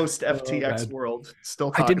 post FTX world.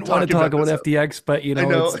 Still, I didn't want to talk about FTX, but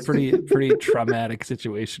it's a pretty traumatic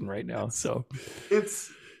situation right now. So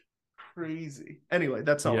it's crazy. Anyway,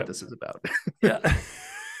 that's not what this is about. Yeah.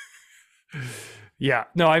 Yeah.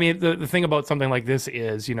 No, I mean, the thing about something like this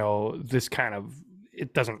is, this kind of,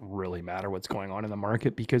 it doesn't really matter what's going on in the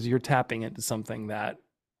market, because you're tapping into something that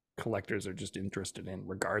collectors are just interested in,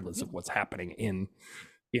 regardless of what's happening in,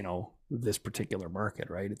 this particular market,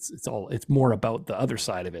 right? It's more about the other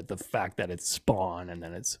side of it, the fact that it's Spawn, and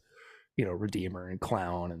then it's, Redeemer and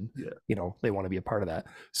Clown, and they want to be a part of that.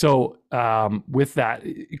 So with that,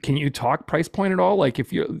 can you talk price point at all? Like,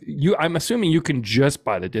 if I'm assuming you can just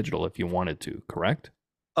buy the digital if you wanted to, correct?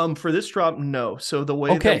 For this drop, no. So the way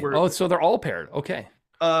that Okay. we're Oh, so they're all paired. Okay.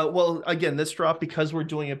 well, again, this drop, because we're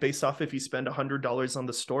doing it based off if you spend $100 on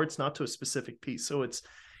the store, it's not to a specific piece. So it's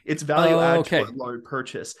value Oh, add to okay. a large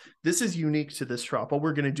purchase. This is unique to this drop. What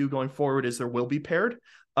we're going to do going forward is there will be paired.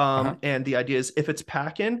 Uh-huh. And the idea is if it's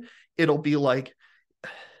pack-in, it'll be like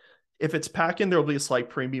if it's pack-in, there'll be a slight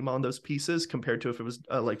premium on those pieces compared to if it was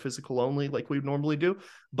like physical only, like we normally do.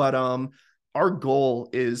 But our goal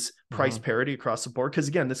is price parity across the board. Because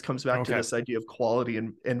again, this comes back to this idea of quality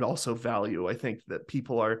and also value. I think that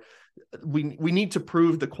people are we need to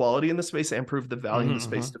prove the quality in the space and prove the value in the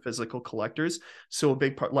space to physical collectors. So a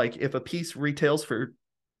big part, like if a piece retails for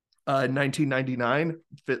 $19.99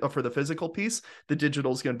 for the physical piece, the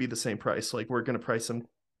digital is going to be the same price. Like we're going to price them,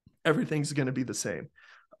 everything's going to be the same.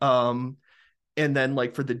 And then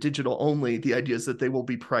like for the digital only, the idea is that they will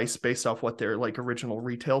be priced based off what their like original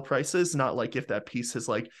retail price is, not like if that piece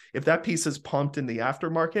is pumped in the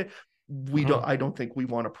aftermarket, I don't think we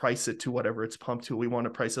want to price it to whatever it's pumped to. We want to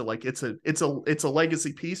price it like it's a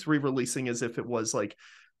legacy piece, re-releasing as if it was like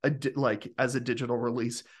as a digital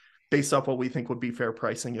release based off what we think would be fair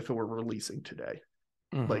pricing if it were releasing today,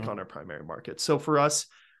 like on our primary market. So for us,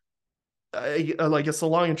 I guess the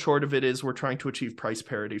long and short of it is we're trying to achieve price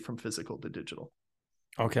parity from physical to digital.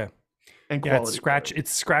 Okay. And quality.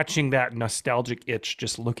 It's scratching that nostalgic itch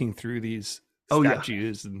just looking through these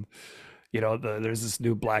statues. And there's this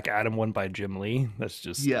new Black Adam one by Jim Lee that's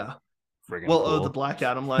just friggin' cool. The Black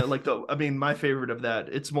Adam line, like my favorite of that,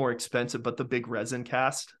 it's more expensive, but the big resin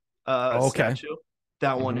cast statue,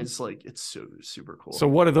 that one is like, it's so super cool. So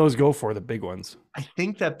what do those go for, the big ones? I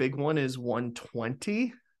think that big one is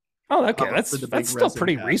 120. Oh, okay. That's still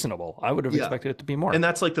pretty reasonable. I would have expected it to be more. And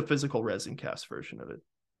that's like the physical resin cast version of it.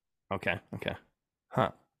 Okay.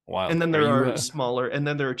 Huh. Wow. And then there are smaller, and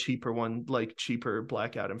then there are cheaper cheaper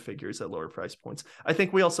Black Adam figures at lower price points. I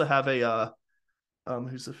think we also have a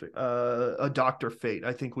Dr. Fate.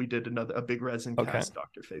 I think we did a big resin cast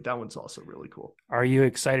Dr. Fate. That one's also really cool. Are you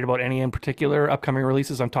excited about any in particular upcoming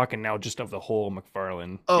releases? I'm talking now just of the whole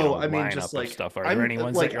McFarlane. I mean, just like stuff. Are there any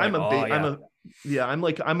ones like I'm a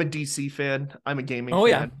DC fan. I'm a gaming fan.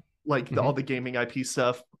 Yeah. Like all the gaming IP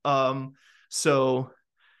stuff. So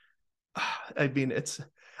I mean,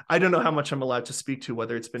 I don't know how much I'm allowed to speak to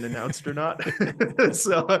whether it's been announced or not.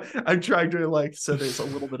 So I'm trying to so there's a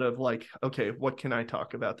little bit of okay, what can I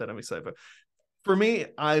talk about that I'm excited about? For me,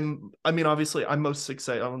 obviously I'm most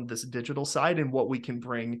excited on this digital side and what we can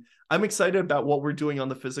bring. I'm excited about what we're doing on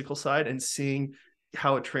the physical side and seeing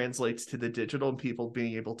how it translates to the digital and people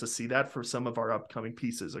being able to see that for some of our upcoming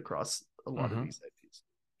pieces across a lot of these IPs.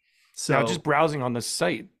 So now just browsing on the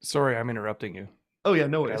site. Sorry, I'm interrupting you. Oh yeah,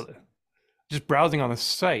 no worries. Just browsing on the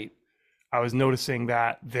site, I was noticing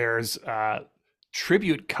that there's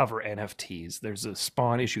tribute cover NFTs. There's a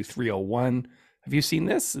Spawn issue 301. Have you seen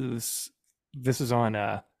this? This is on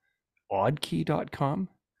oddkey.com.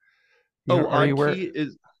 So Oddkey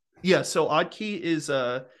is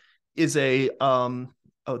a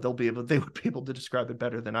they would be able to describe it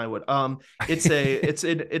better than I would. It's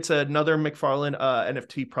another McFarlane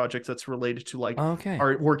NFT project that's related to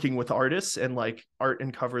art, working with artists and art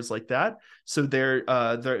and covers like that. So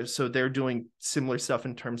they're doing similar stuff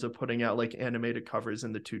in terms of putting out animated covers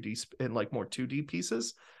in the 2D and more 2D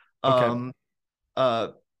pieces. This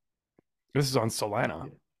is on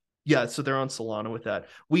Solana. Yeah, so they're on Solana with that.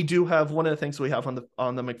 We do have one of the things we have on the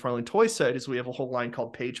McFarlane toy site is we have a whole line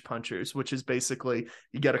called Page Punchers, which is basically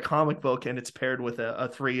you get a comic book and it's paired with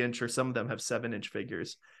a 3-inch, or some of them have 7-inch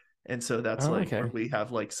figures. And so that's where we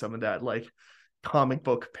have some of that comic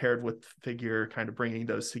book paired with figure, kind of bringing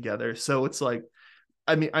those together. So it's I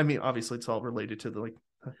mean obviously it's all related to the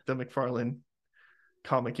McFarlane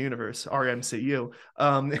comic universe, RMCU.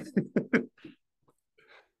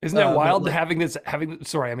 Isn't that wild having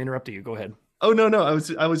sorry, I'm interrupting you. Go ahead. Oh no. I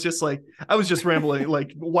was just rambling,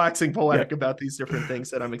 waxing poetic about these different things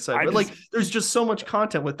that I'm excited. But there's just so much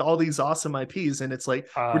content with all these awesome IPs, and it's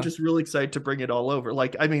we're just really excited to bring it all over.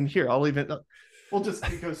 Here, we'll just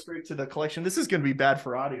go straight to the collection. This is going to be bad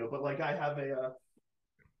for audio, but I have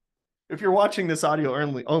if you're watching this audio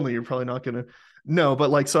only, you're probably not going to know.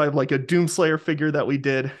 But so I have a Doomslayer figure that we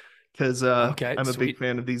did because I'm a big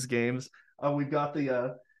fan of these games. We've got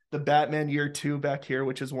the Batman Year 2 back here,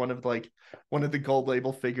 which is one of the gold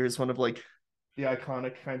label figures, one of the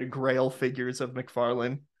iconic kind of grail figures of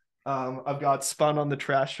McFarlane. I've got Spun on the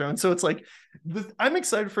Trash Throne. So it's I'm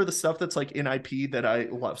excited for the stuff that's in IP that I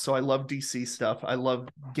love. So I love DC stuff. I love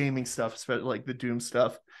gaming stuff, especially the Doom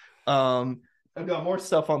stuff. I've got more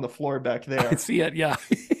stuff on the floor back there. I see it. Yeah.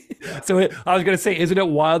 So I was going to say, isn't it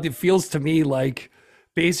wild? It feels to me like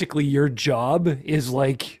basically your job is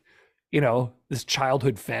like, this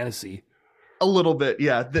childhood fantasy. A little bit,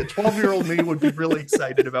 yeah. The 12-year-old me would be really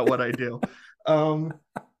excited about what I do.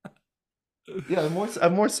 Yeah,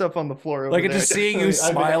 more stuff on the floor over like there. just seeing you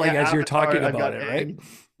smiling as you're talking I've about got it, right?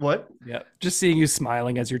 What? Yeah, just seeing you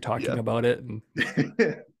smiling as you're talking about it. And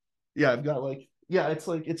yeah, I've got like, yeah,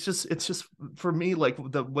 it's just for me, like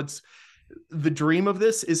what's the dream of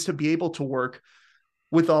this is to be able to work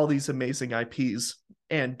with all these amazing IPs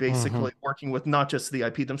and basically working with not just the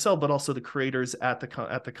IP themselves, but also the creators at the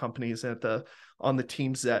companies, on the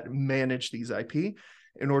teams that manage these IP,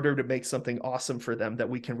 in order to make something awesome for them that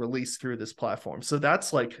we can release through this platform. So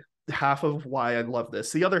that's like half of why I love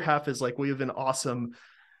this. The other half is like, we have an awesome,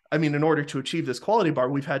 I mean, in order to achieve this quality bar,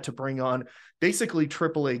 we've had to bring on basically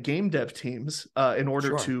AAA game dev teams in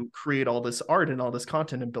order to create all this art and all this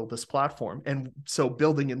content and build this platform. And so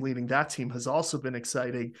building and leading that team has also been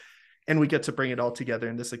exciting. And we get to bring it all together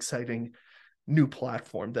in this exciting new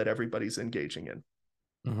platform that everybody's engaging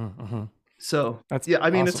in. So that's I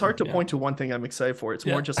mean, awesome. It's hard to point to one thing I'm excited for. It's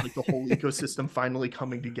more just like the whole ecosystem finally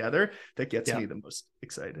coming together that gets me the most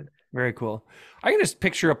excited. Very cool. I can just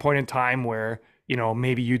picture a point in time where,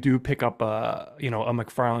 maybe you do pick up a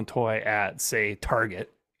McFarlane toy at, say,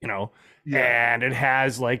 Target, and it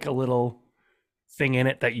has like a little thing in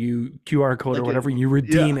it that you QR code like or whatever, and you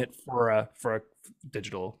redeem it for a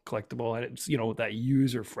digital collectible, and it's that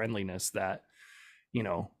user friendliness that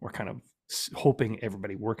we're kind of hoping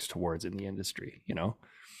everybody works towards in the industry.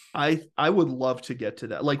 I would love to get to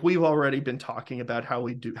that. Like, we've already been talking about how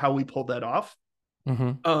we pull that off.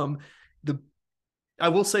 I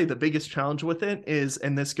will say the biggest challenge with it is,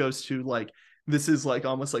 and this goes to like, this is like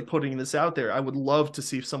almost like putting this out there, I would love to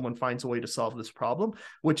see if someone finds a way to solve this problem,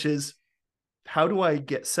 which is, how do I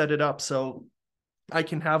set it up so I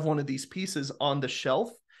can have one of these pieces on the shelf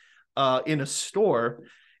in a store,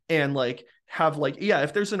 and like have like,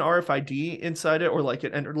 if there's an RFID inside it, or like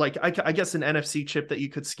I guess an NFC chip that you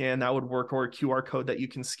could scan, that would work, or a QR code that you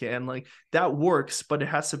can scan, like that works, but it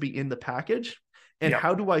has to be in the package. And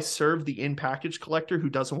how do I serve the in-package collector who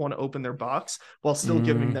doesn't want to open their box while still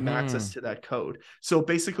giving them access to that code? So it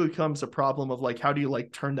basically becomes a problem of like, how do you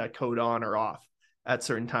like turn that code on or off at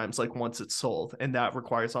certain times, like once it's sold? And that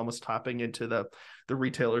requires almost tapping into the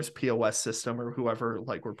retailer's POS system or whoever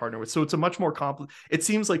like we're partnered with. So it's a much more it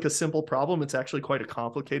seems like a simple problem. It's actually quite a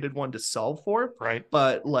complicated one to solve for. Right.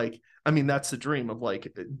 But like, I mean, that's the dream of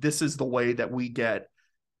like, this is the way that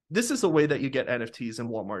you get NFTs in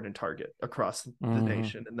Walmart and Target across the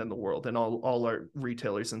nation, and then the world, and all our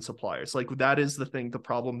retailers and suppliers. Like, that is the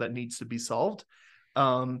problem that needs to be solved.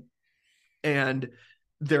 And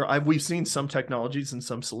we've seen some technologies and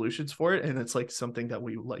some solutions for it, and it's like something that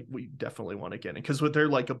we definitely want to get in, because they're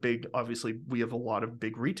like obviously we have a lot of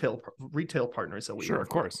big retail partners that we of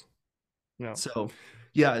course. Yeah. So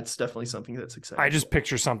yeah, it's definitely something that's exciting. I just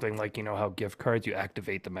picture something like, how gift cards, you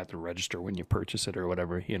activate them at the register when you purchase it or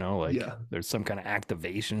whatever, there's some kind of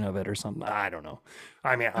activation of it or something. I don't know.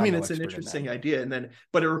 I mean, it's an interesting idea. And then,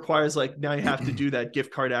 but it requires like, now you have to do that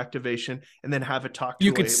gift card activation and then have it talk to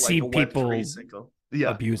you could see people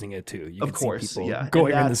abusing it too. You of course, see people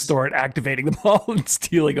going in the store and activating them all and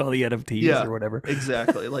stealing all the NFTs or whatever.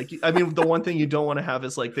 Exactly. Like, I mean, the one thing you don't want to have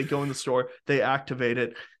is like, they go in the store, they activate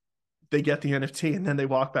it, they get the NFT, and then they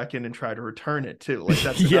walk back in and try to return it too. Like,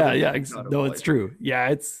 that's no, it's true.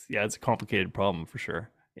 It's a complicated problem for sure.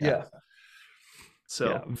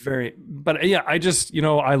 So I just,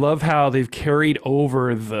 I love how they've carried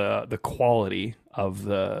over the quality of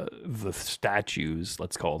the statues,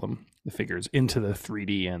 let's call them, the figures, into the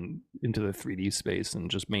 3D and into the 3D space,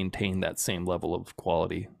 and just maintain that same level of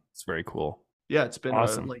quality. It's very cool. Yeah, it's been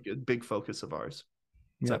awesome. A big focus of ours.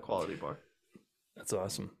 It's that quality bar. That's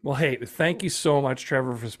awesome. Well, hey, thank you so much,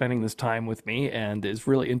 Trevor, for spending this time with me. And it's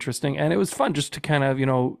really interesting. And it was fun just to kind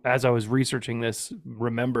of, as I was researching this,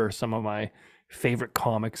 remember some of my favorite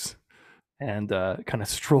comics and kind of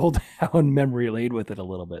stroll down memory lane with it a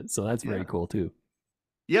little bit. So that's very cool too.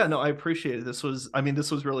 Yeah, no, I appreciate it. This was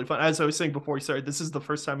really fun. As I was saying before we started, this is the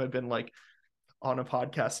first time I've been like on a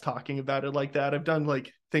podcast talking about it like that. I've done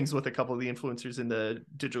like things with a couple of the influencers in the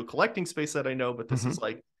digital collecting space that I know, but this is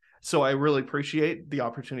like, so I really appreciate the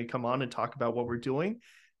opportunity to come on and talk about what we're doing.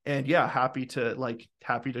 And happy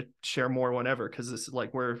to share more whenever, because this is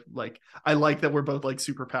like, I like that we're both like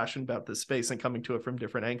super passionate about this space and coming to it from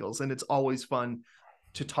different angles. And it's always fun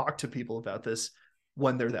to talk to people about this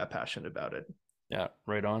when they're that passionate about it. Yeah,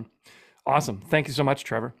 right on. Awesome. Thank you so much,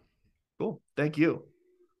 Trevor. Cool. Thank you.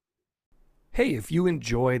 Hey, if you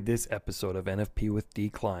enjoyed this episode of NFP with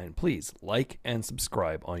Decline, please like and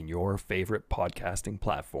subscribe on your favorite podcasting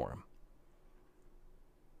platform.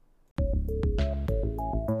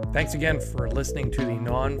 Thanks again for listening to the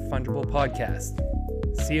Non-Fungible Podcast.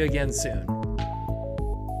 See you again soon.